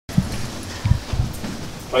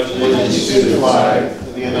pledge allegiance to the flag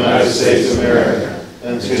of the United States of America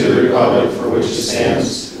and to the republic for which it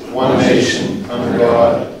stands, one nation, under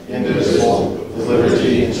God, indivisible, with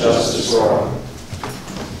liberty and justice for all.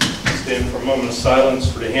 Stand for a moment of silence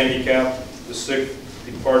for the handicapped, the sick,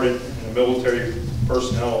 departed, and the military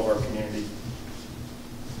personnel of our community.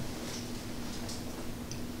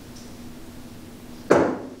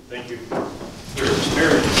 Thank you. Your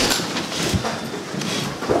experience.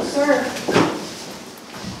 Sir,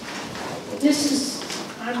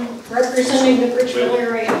 I'm representing the Bridgeville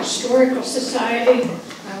Area Historical Society.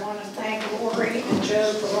 I want to thank Lori and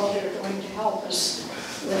Joe for all they're doing to help us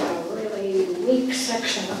with a really weak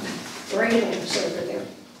section of railings over there.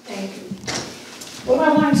 Thank you. What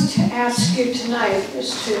I wanted to ask you tonight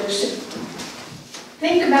is to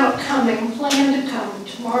think about plan to come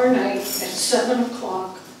tomorrow night at 7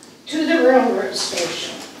 o'clock to the railroad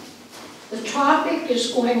station. The topic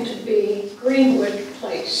is going to be Greenwood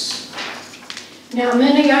Place. Now,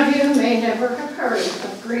 many of you may never have heard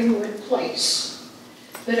of Greenwood Place,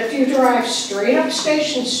 but if you drive straight up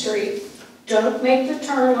Station Street, don't make the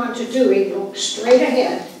turn onto Dewey, look straight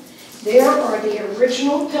ahead, there are the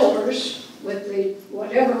original pillars with the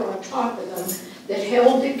whatever on top of them that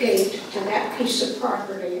held the gate to that piece of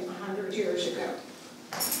property 100 years ago.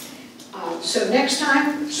 So next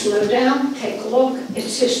time, slow down, take a look,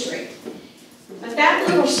 it's history. But that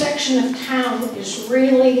little section of town is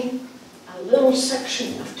really a little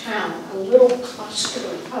section of town, a little cluster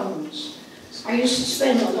of homes. I used to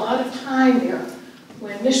spend a lot of time there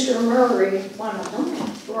when Mr. Murray, one of them,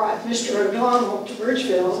 brought Mr. O'Donnell to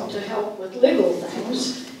Bridgeville to help with legal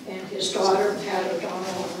things, and his daughter, Pat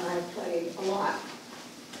O'Donnell, and I played a lot.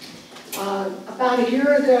 About a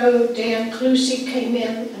year ago, Dan Clusie came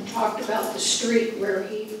in and talked about the street where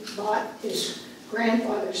he bought his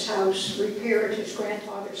grandfather's house, repaired his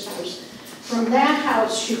grandfather's house. From that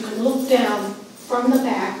house, you can look down from the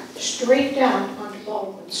back, straight down onto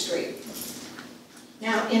Baldwin Street.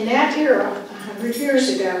 Now, in that era, 100 years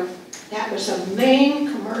ago, that was a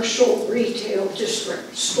main commercial retail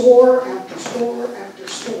district, store after store after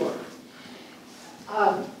store.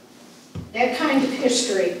 That kind of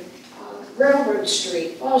history, Railroad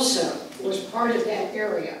Street also was part of that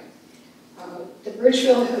area. The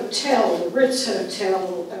Bridgeville Hotel, the Ritz Hotel,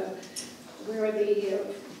 where the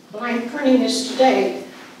blind printing is today,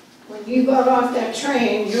 when you got off that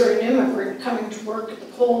train, you're an immigrant coming to work at the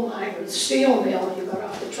coal mine or the steel mill, and you got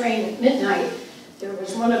off the train at midnight, there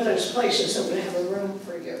was one of those places that would have a room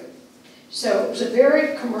for you. So it was a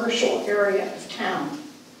very commercial area of town.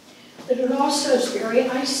 But it also is very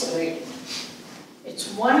isolated.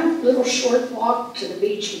 It's one little short walk to the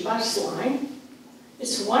Beachy bus line.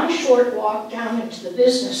 It's one short walk down into the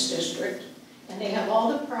business district, and they have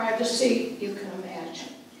all the privacy you can imagine.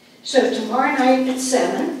 So tomorrow night at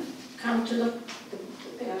 7, come to the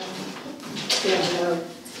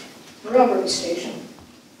railroad station.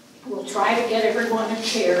 We'll try to get everyone a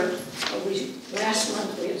chair. Last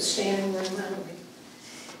month we had standing room only.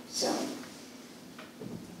 So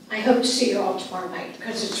I hope to see you all tomorrow night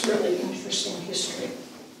because it's really interesting history.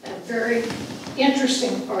 A very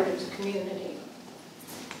interesting part of the community.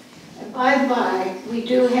 And by the by, we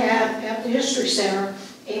do have at the History Center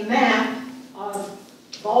a map of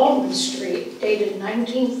Baldwin Street dated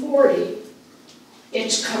 1940.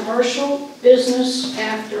 It's commercial, business,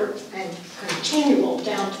 after, and continual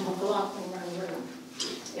down to McLaughlin Run Road.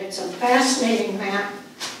 It's a fascinating map.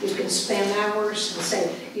 You can spend hours and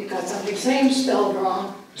say, you got somebody's name spelled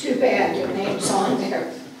wrong. Too bad, your name's on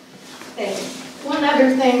there. And one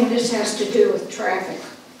other thing, this has to do with traffic.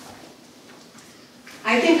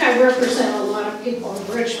 I think I represent a lot of people in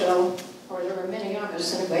Bridgeville, or there are many of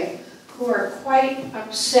us anyway, who are quite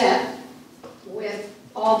upset with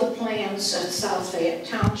all the plans at South Fayette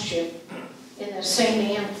Township in the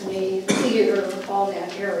St. Anthony Theater, all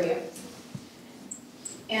that area.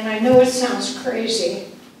 And I know it sounds crazy,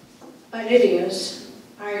 but it is,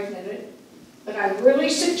 I admit it. But I really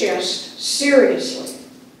suggest, seriously,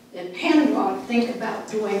 that PennDOT think about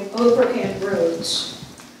doing overhead roads.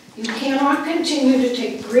 You cannot continue to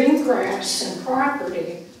take green grass and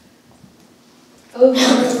property over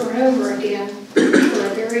and over and over again for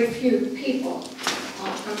a very few people.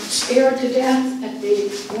 I'm scared to death at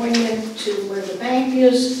going into where the bank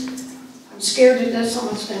is. I'm scared to death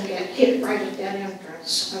someone's going to get hit right at that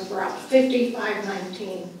entrance of Route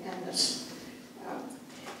 5519. And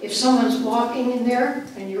if someone's walking in there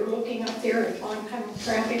and you're looking up there at oncoming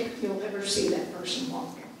traffic, you'll never see that person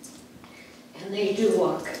walking. And they do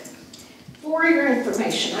walk. For your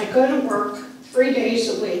information, I go to work 3 days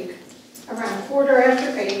a week, around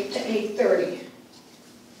 8:15 to 8:30.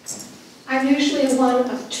 I I'm usually one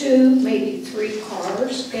of 2, maybe 3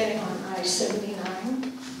 cars getting on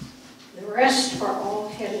I-79. The rest are all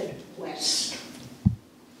headed west.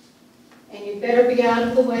 And you better be out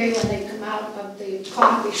of the way when they come out of the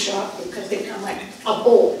coffee shop because they come like a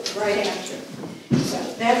bolt right after. So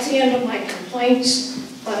that's the end of my complaints,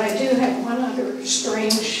 but I do have one other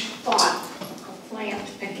strange thought, a plant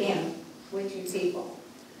again with you people.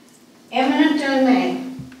 Eminent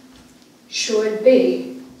domain should be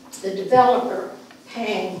the developer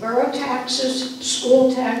paying borough taxes,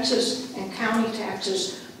 school taxes, and county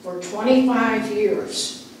taxes for 25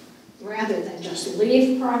 years. Rather than just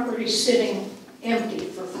leave property sitting empty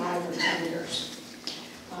for 5 or 10 years.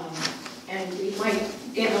 And we might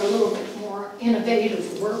get a little bit more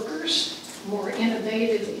innovative workers, more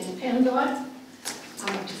innovative in PennDOT,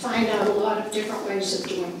 to find out a lot of different ways of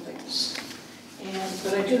doing things.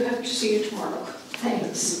 But I do have to see you tomorrow.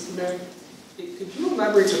 Thanks. Mary, could you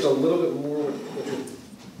elaborate just a little bit more what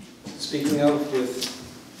you're speaking of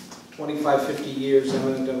with 25, 50 years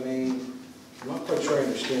eminent domain? I'm not quite sure I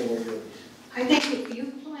understand where you're... I think if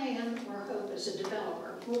you plan or hope as a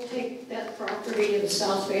developer, we'll take that property in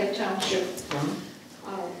South Fayette Township,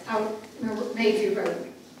 out Mayview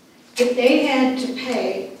Road. If they had to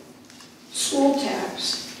pay school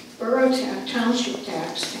tax, borough tax, township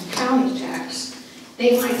tax, and county tax,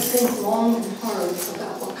 they might think long and hard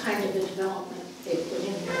about what kind of a development they put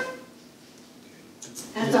in there.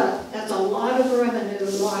 That's a lot of revenue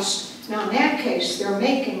lost. Now in that case, they're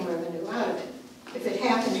making revenue out of it. If it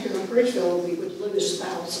happened here in Bridgeville, we would lose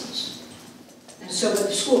thousands. And so would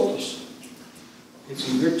the schools. And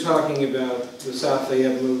so you're talking about the South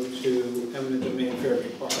Fayette move to eminent domain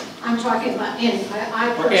Fairview Park. I'm talking about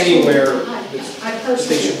I Or anywhere I that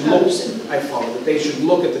personally they should look, oppose it. I follow, that they should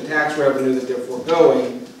look at the tax revenue that they're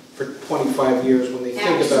foregoing for 25 years when they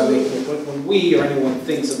think about making, when we or anyone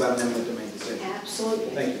thinks about an eminent domain decision.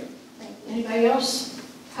 Absolutely. Thank you. Anybody else?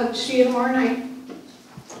 Hope to see you tomorrow night.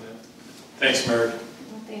 Thanks, Mary.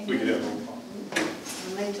 Thank We you. could have a roll call.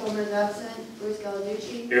 Mike Tolmer is absent. Bruce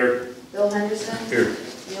Gallarducci. Here. Bill Henderson. Here.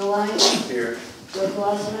 Neil Lyons. Here. Joe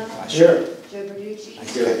Colosimo. Sure. Joe Verducci.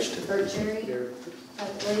 Here. Bert Cherry. Here.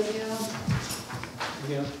 Pat Blazio.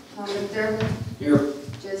 Yeah. Tom McDermott. Here.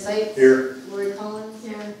 Joe Seitz. Here. Lori Collins.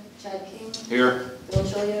 Here. Chad King. Here. Bill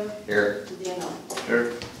Chilio. Here. Dan Knoll.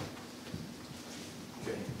 Here.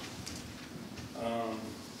 Okay.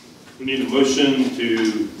 We need a motion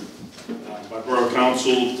to, by Borough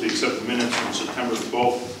Council, to accept the minutes from September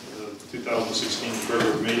 12th, 2016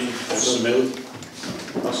 regular meeting as submitted.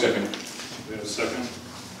 I'll second. We have a second.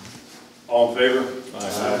 All in favor?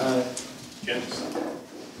 Aye. Against?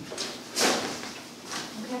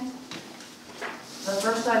 Okay. The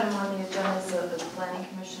first item on the agenda is the Planning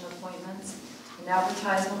Commission appointments. An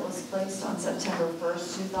advertisement was placed on September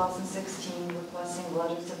 1st, 2016, requesting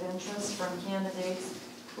letters of interest from candidates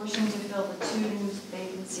wishing to fill the 2 new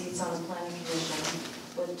vacant seats on the Planning Commission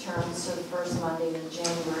with terms to the first Monday in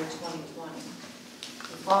January 2020.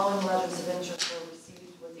 The following letters of interest were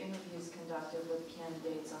received with interviews conducted with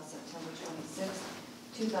candidates on September 26th,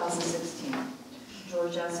 2016.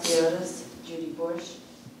 George Aspiotis, Judy Bush,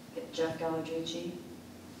 Jeff Gallarducci,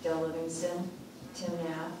 Dell Livingston, Tim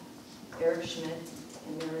Knapp, Eric Schmidt,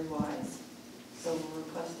 and Mary Wise. So we're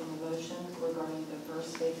requesting a motion regarding the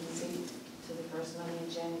first vacancy to the first Monday in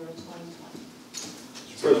January 2020.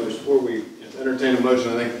 Mr. President, before we entertain a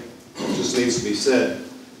motion, I think it just needs to be said.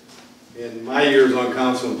 In my years on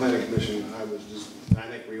council and planning commission, I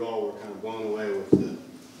think we all were kind of blown away with the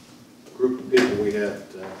group of people we had.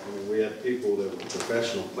 We had people that were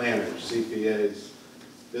professional planners, CPAs,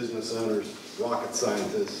 business owners, rocket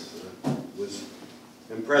scientists. It was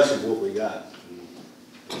impressive what we got.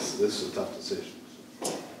 This is a tough decision.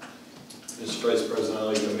 Mr. Vice President, I'd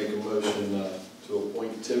like to make a motion to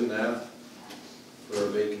appoint Tim Knapp for a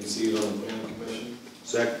vacant seat on the Planning Commission.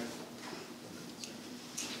 Second.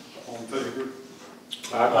 All in favor?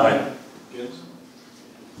 Aye. Against?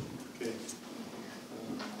 Okay.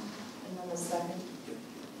 And then the second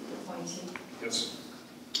appointee. Yes.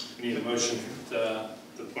 We need a motion to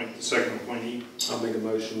appoint the second appointee. I'll make a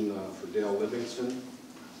motion for Dale Livingston.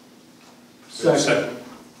 Second.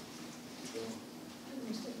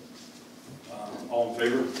 All in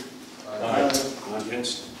favor? Aye.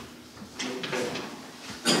 Against? Okay.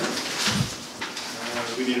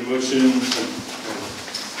 We need a motion to,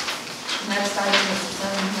 Next item is the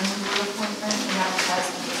zoning hearing board appointment. An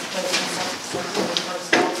advertisement was placed on September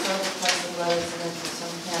 1st also, requesting letters of interest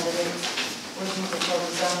from candidates wishing to fill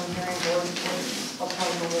the zoning hearing board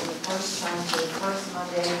appointment with the first term to the first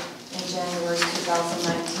Monday in January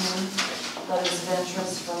 2019. Letters of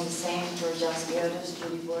interest from the same George Espiotis,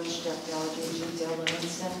 Judy Bush, Jeff Delajucci, Dale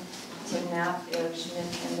Livingston, Tim Knapp, Eric Schmidt,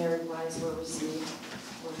 and their advice were received.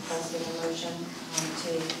 We're requesting a motion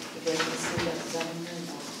to the vacancy representing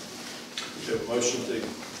Greenville. Do you have a motion to?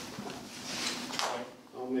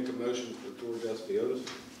 I'll make a motion for George Espiotis.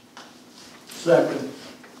 Second.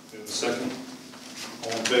 We have a second.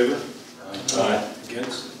 All in favor? Aye.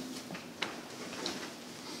 Against?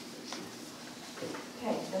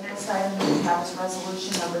 Okay, the next item that we have is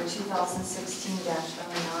resolution number 2016-09.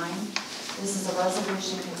 This is a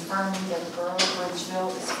resolution confirming that the Borough of Bridgeville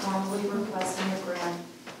is formally requesting a grant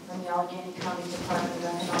from the Allegheny County Department of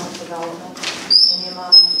Economic Development in the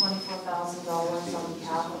amount of $24,000 on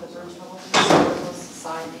behalf of the Bridgeville Historical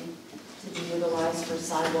Society to be utilized for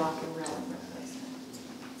sidewalk and railing replacement.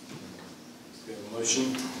 We have a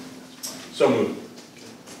motion. So moved.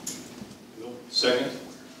 Bill, second.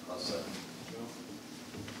 I'll second.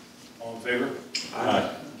 All in favor? Aye.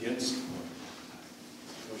 Against?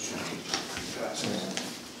 Motion passes.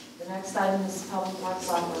 The next item is public works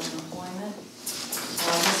offer of employment.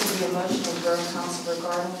 This will be a motion of Borough Council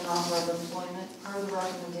regarding an offer of employment per the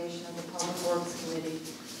recommendation of the Public Works Committee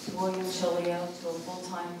to William Chilio to a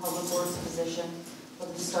full-time public works position with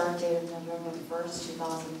the start date of November 1st,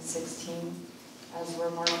 2016. As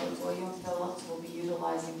remarked, William Phillips will be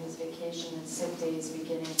utilizing his vacation and sick days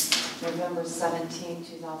beginning November 17,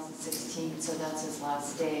 2016, so that's his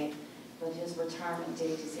last day. But his retirement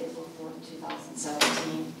date is April 4th,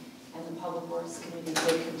 2017, and the Public Works Committee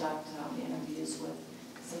did conduct interviews with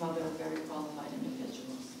some other very qualified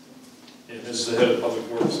individuals. And as the head of Public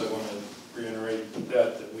Works, I want to reiterate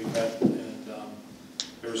that we met, and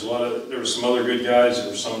there was some other good guys. There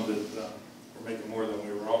were some that were making more than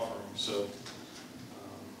we were offering. So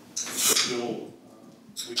Bill,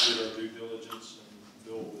 we did our due diligence, and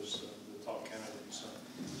Bill was the top candidate. So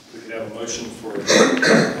we could have a motion for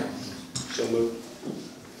So moved.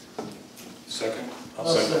 second. I'll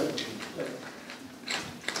second.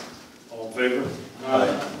 All in favor?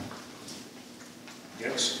 Aye.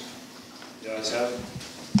 Yes. The ayes have it.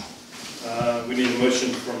 We need a motion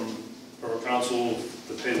from Borough Council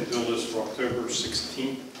to pay the bill list for October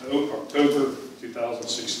 2016.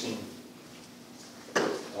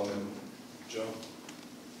 I'll move. Joe?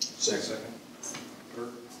 Second.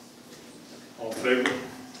 Kurt? All in favor?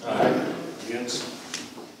 Aye. Against?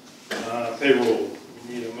 Payroll.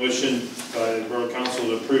 We need a motion by the Borough Council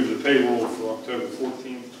to approve the payroll for October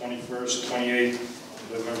 14th, 21st, 28th,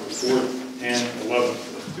 November 4th, and 11th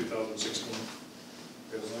of 2016.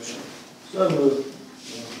 We have a motion? So moved.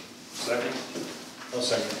 Second? I'll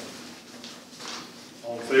second.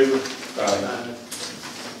 All in favor? Aye.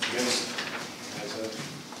 Against? Ayes have it.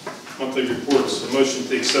 Monthly reports. A motion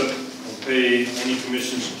to accept and pay any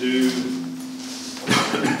commissions due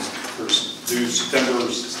September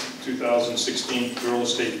 2016 real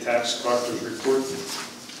estate tax collector's report.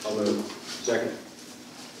 I'll move. Second.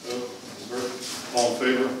 All in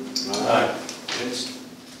favor? Aye. Against?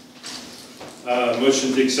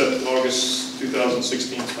 Motion to accept August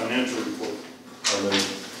 2016 financial report. I'll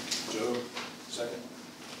move. Joe, second.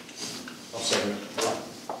 I'll second.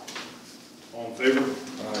 All in favor?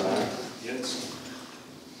 Aye. Against?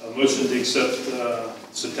 Motion to accept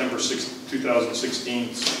September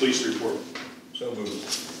 2016 police report. So moved.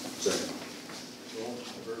 Second. Joel,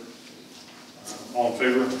 all in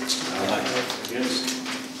favor? Aye. Against?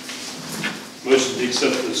 Motion to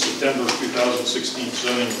accept the September 2016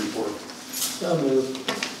 zoning report. So moved.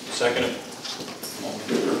 Second. All in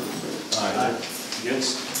favor? Aye.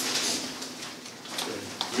 Against? Okay.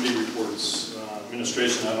 Committee reports.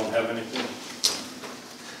 Administration, I don't have anything.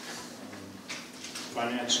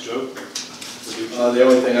 Finance, Joe? The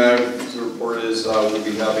only thing I have to report is we'll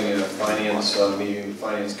be having a finance meeting with the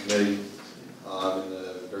Finance Committee in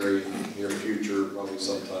the very near future, probably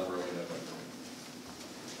sometime early November.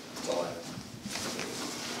 That's all I have.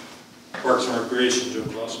 Parks and Recreation, Joe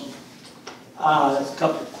Blossom. There's a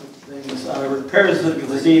couple of quick things. Repairs to the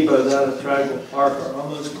gazebo out at Bridgeville Park are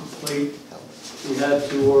almost complete. We had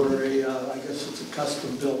to order I guess it's a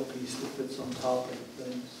custom-built piece that fits on top of the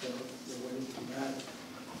thing, so we're waiting for that.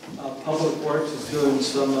 Public Works is doing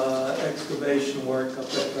some excavation work up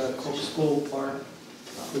at the school park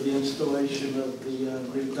for the installation of the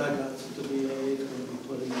new dugouts that the VA is going to be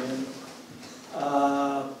putting in.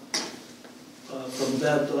 From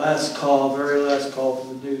that last call, very last call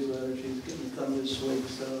for the newsletter, she's getting it done this week,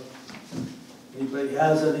 so anybody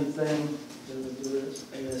has anything, they will do it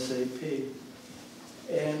ASAP.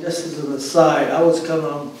 And just as an aside, I was coming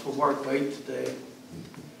on from work late today.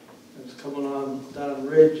 I was coming on down the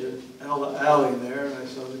ridge at Alley there, and I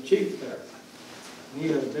saw the chief there. He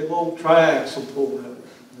had a big old triaxle pulled out.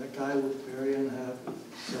 That guy looked very unhappy.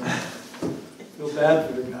 So, feel bad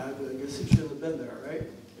for the guy, but I guess he shouldn't have been there, right?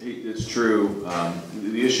 It's true.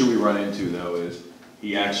 The issue we run into, though, is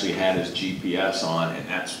he actually had his GPS on, and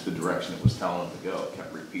that's the direction it was telling him to go. It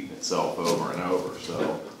kept repeating itself over and over.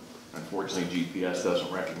 So, unfortunately, GPS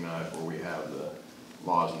doesn't recognize where we have the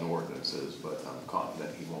laws and ordinances, but I'm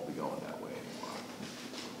confident he won't be going that way anymore.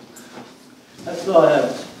 That's all I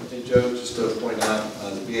have. Hey, Joe, just to point out,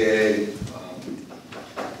 the BAA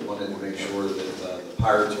wanted to make sure that the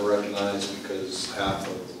pirates were recognized because half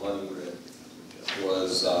of the money grid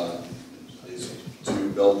was is to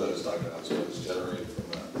build those dugouts. So it was generated from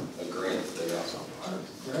a grant that they got from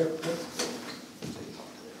pirates. Right.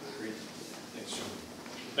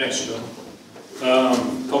 Thanks, Joe.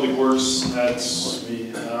 Public Works, that's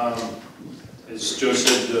me. As Joe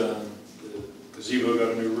said, the gazebo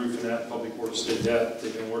got a new roof in that. Public Works did that.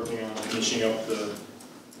 They've been working on finishing up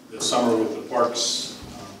the summer with the parks,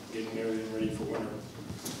 getting everything ready for winter.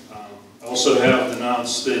 I also have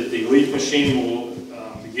announced that the leaf machine will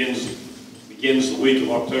begins the week of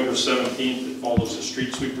October 17th. It follows the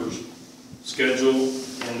street sweeper's schedule,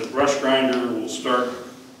 and the brush grinder will start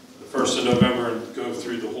the 1st of November and go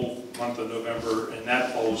through the whole month of November, and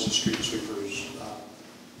that follows the street sweeper's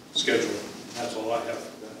schedule. That's all I have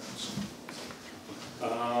for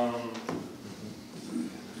that.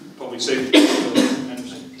 Public safety.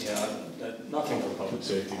 Yeah, nothing for public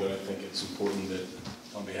safety, but I think it's important that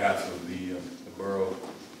on behalf of the borough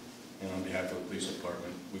and on behalf of the police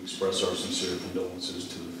department, we express our sincere condolences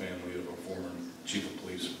to the family of our former chief of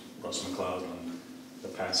police, Russ McLeod, on the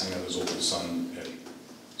passing of his oldest son, Eddie.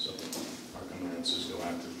 So our condolences go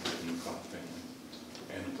out to the McLeod family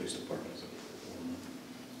and the police department.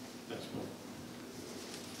 That's cool.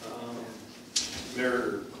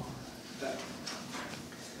 Mayor,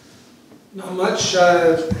 Not much.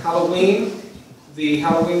 Halloween. The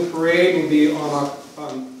Halloween parade will be on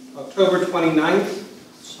October 29th.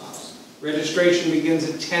 Registration begins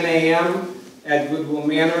at 10 a.m. at Goodwill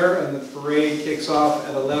Manor, and the parade kicks off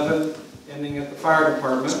at 11, ending at the fire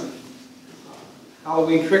department.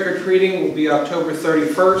 Halloween trick-or-treating will be October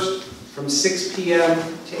 31st from 6 p.m.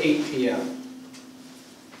 to 8 p.m.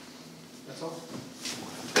 That's all.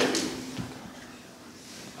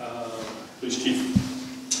 Police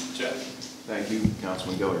Chief Jeff. Thank you,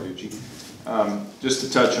 Councilman Gellarducci. Just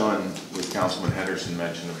to touch on what Councilman Henderson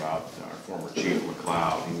mentioned about our former Chief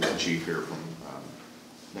McLeod. He was the chief here from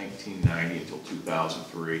 1990 until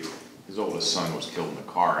 2003. His oldest son was killed in a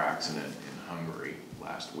car accident in Hungary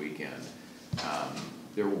last weekend.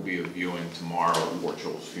 There will be a viewing tomorrow at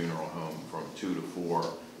Warchell's Funeral Home from 2 to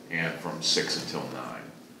 4 and from 6 until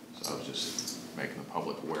 9. So I was just making the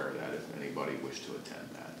public aware of that if anybody wished to attend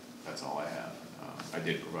that. That's all I have. I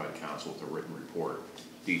did provide council with a written report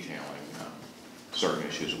detailing certain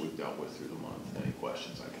issues that we've dealt with through the month. Any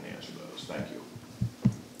questions, I can answer those. Thank you.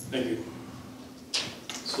 Thank you.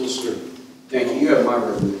 Solicitor. Thank you. You have my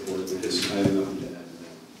written report with this. I have nothing to add to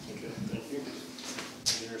that. Okay, thank you.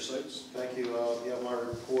 Mayor Sykes. Thank you. Yeah, my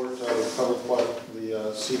report covered quite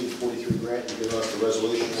the CD43 grant. You give us the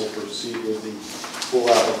resolution. We'll proceed with the full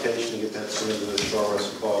application and get that submitted to the Charles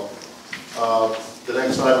Club. The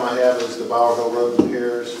next item I have is the Bowerville Road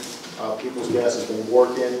repairs. People's Gas has been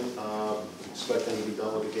working. Expecting to be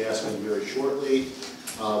done with the gas main very shortly.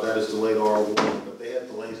 That has delayed our award, but they had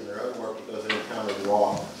delays in their own work because they encountered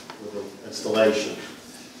rock with the installation.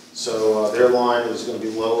 So their line is going to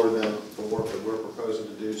be lower than the work that we're proposing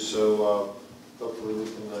to do. So hopefully we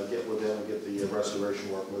can get with them and get the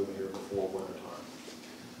restoration work moving here before winter time.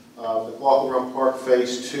 The McLaughlin Run Park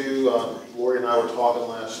Phase 2, Lori and I were talking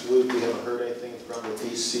last week. We haven't heard anything from the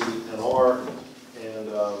DCNR,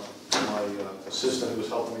 and my assistant who was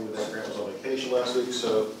helping me with that grant was on vacation last week,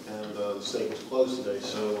 and the state was closed today.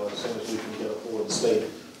 So as soon as we can get a hold of the state,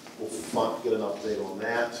 we'll get an update on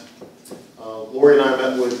that. Lori and I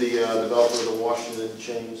met with the developer of the Washington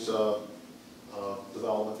James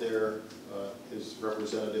development there, his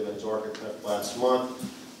representative and his architect last month.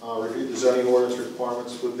 Reviewed the zoning ordinance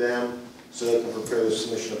requirements with them so they can prepare the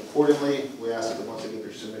submission accordingly. We asked that once they get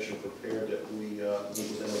their submission prepared that we meet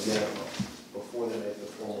with them again before they make the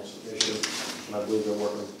formal submission. And I believe they're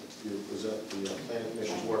working to present, the planning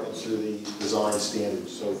commission's working through the design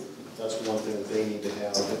standards. So that's one thing that they need to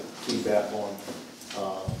have feedback on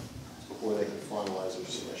before they can finalize their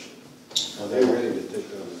submission. Are they ready to take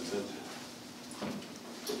that on the 10th?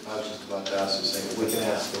 I was just about to ask the same. We can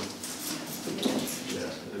ask them. Yeah.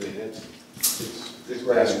 I mean, There's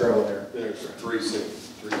grass growing there. There's 3,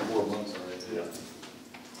 4 months already. Yeah.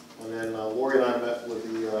 And then Lori and I met with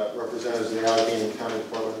the representatives of the Allegheny County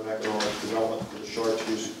Department of Economic Development for the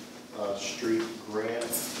Chartiers Street grant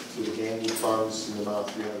through the game funds in the amount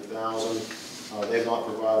of $300,000. They've not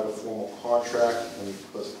provided a formal contract, and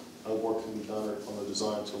because no work can be done on the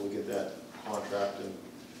design until we get that contract and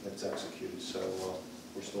it's executed. So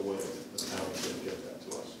we're still waiting for the county to get that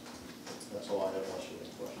to us. That's all I have. Unless you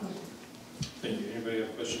have questions. Thank you. Anybody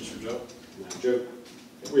have questions for Joe? Joe,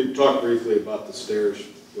 we talked briefly about the stairs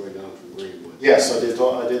going down from Greenwood. Yes, I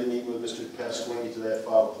did meet with Mr. Pasquini today at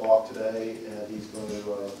 5 o'clock today, and he's going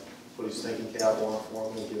to put his thinking cap on it for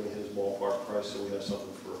me and give me his ballpark price, so we have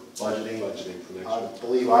something for budgeting. For next I year.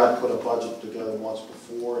 believe I had put a budget together once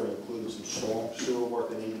before and included some storm sewer work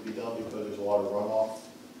that needed to be done because there's a lot of runoff.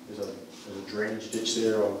 There's a drainage ditch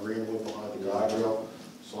there on Greenwood behind the guide rail,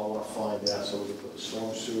 so I want to find that so we can put the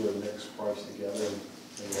storm sewer and next price together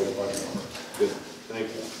and get a budget on it. Good, thank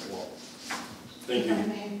you. Thank you. If I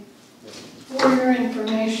may. For your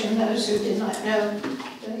information, those who did not know,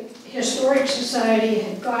 the Historic Society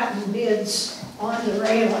had gotten bids on the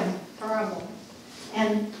railing problem.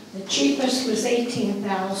 And the cheapest was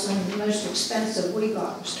 $18,000, the most expensive we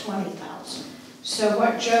got was $20,000. So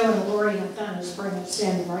what Joe and Lori have done is bring us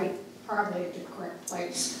in right, probably at the correct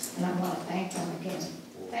place, and I want to thank them again.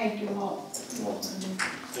 Thank you all.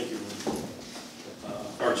 Thank you.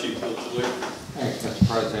 Fire Chief Bill Chillier. Thanks, Mr.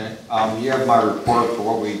 President. You have my report for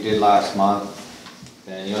what we did last month,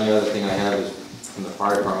 and the only other thing I have is from the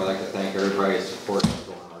fire department. I'd like to thank everybody that supported us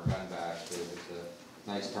on our gun bash. It was a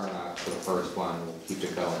nice turnout for the first one. We'll keep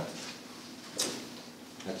it going.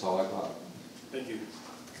 That's all I got. Thank you.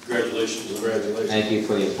 Congratulations. Congratulations. Thank you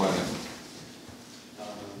for the appointment.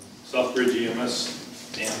 Southbridge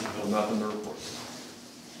EMS, Dan. Nothing to report.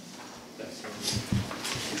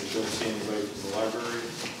 Don't see anybody from the library.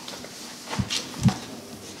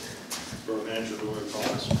 Borough Manager, Roy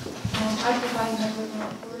Collins. I provide no written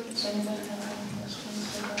report, if anybody has any questions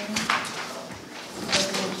regarding.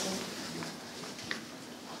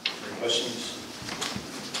 Any questions?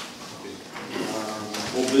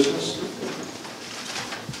 Full business?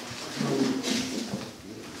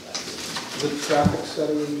 The traffic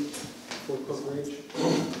study for Cook Ridge.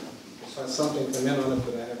 Saw something come in on it,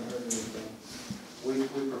 but I haven't heard anything. We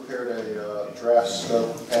prepared a draft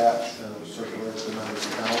scope patch and we circulated to the members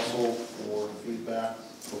of council for feedback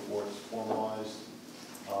before it's formalized.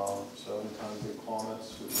 So anytime you get comments,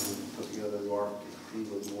 we can put together the RFP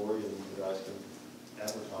with Lori and you guys can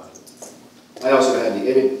advertise it. I also had the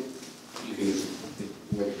edit, you can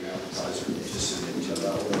make an advertiser, just send it to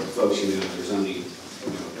folks, there's only, a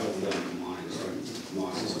couple of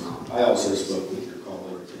lines. I also spoke with your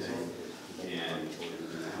colleague today, and we're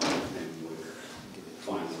going to help him with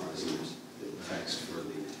finalizing the text for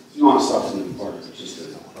the non-substantive part of it, just the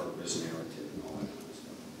purpose, narrative, and all that kind of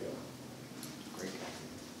stuff. Yeah. Great.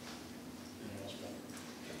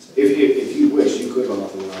 If you wish, you could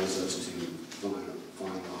authorize us to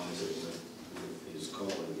finalize it with his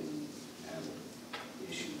colleague and have it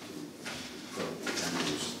issued to appropriate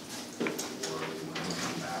vendors, or we might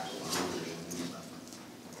come back to our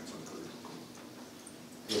that's okay.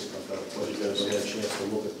 Yes, but you guys had a chance to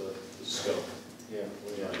look at the scope. Yeah,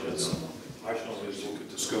 I can always look at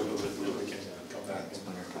the scope of it, and we can come back and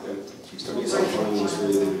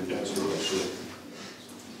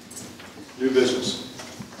new business.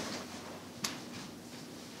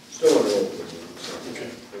 Still on roll. Okay.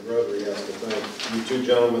 The Rotary has to thank you two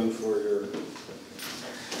gentlemen for your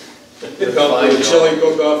chili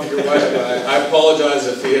cook-off for your wife. I apologize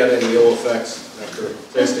if he had any ill effects after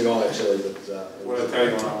tasting all that chili, but What did I tell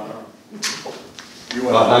you You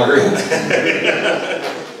went hungry?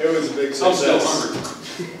 it was a big I'm success. still hungry.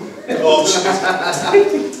 Oh,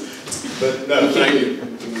 but no, thank you,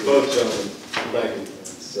 both gentlemen. Thank you.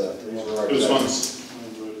 It was fun. I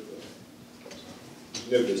enjoyed it.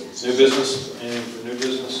 New business. New business, and for new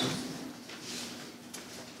business.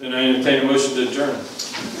 Then I entertain a motion to adjourn.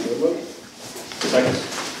 Second.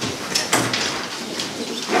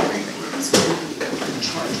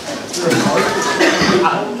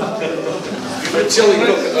 Chili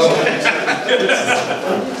cook.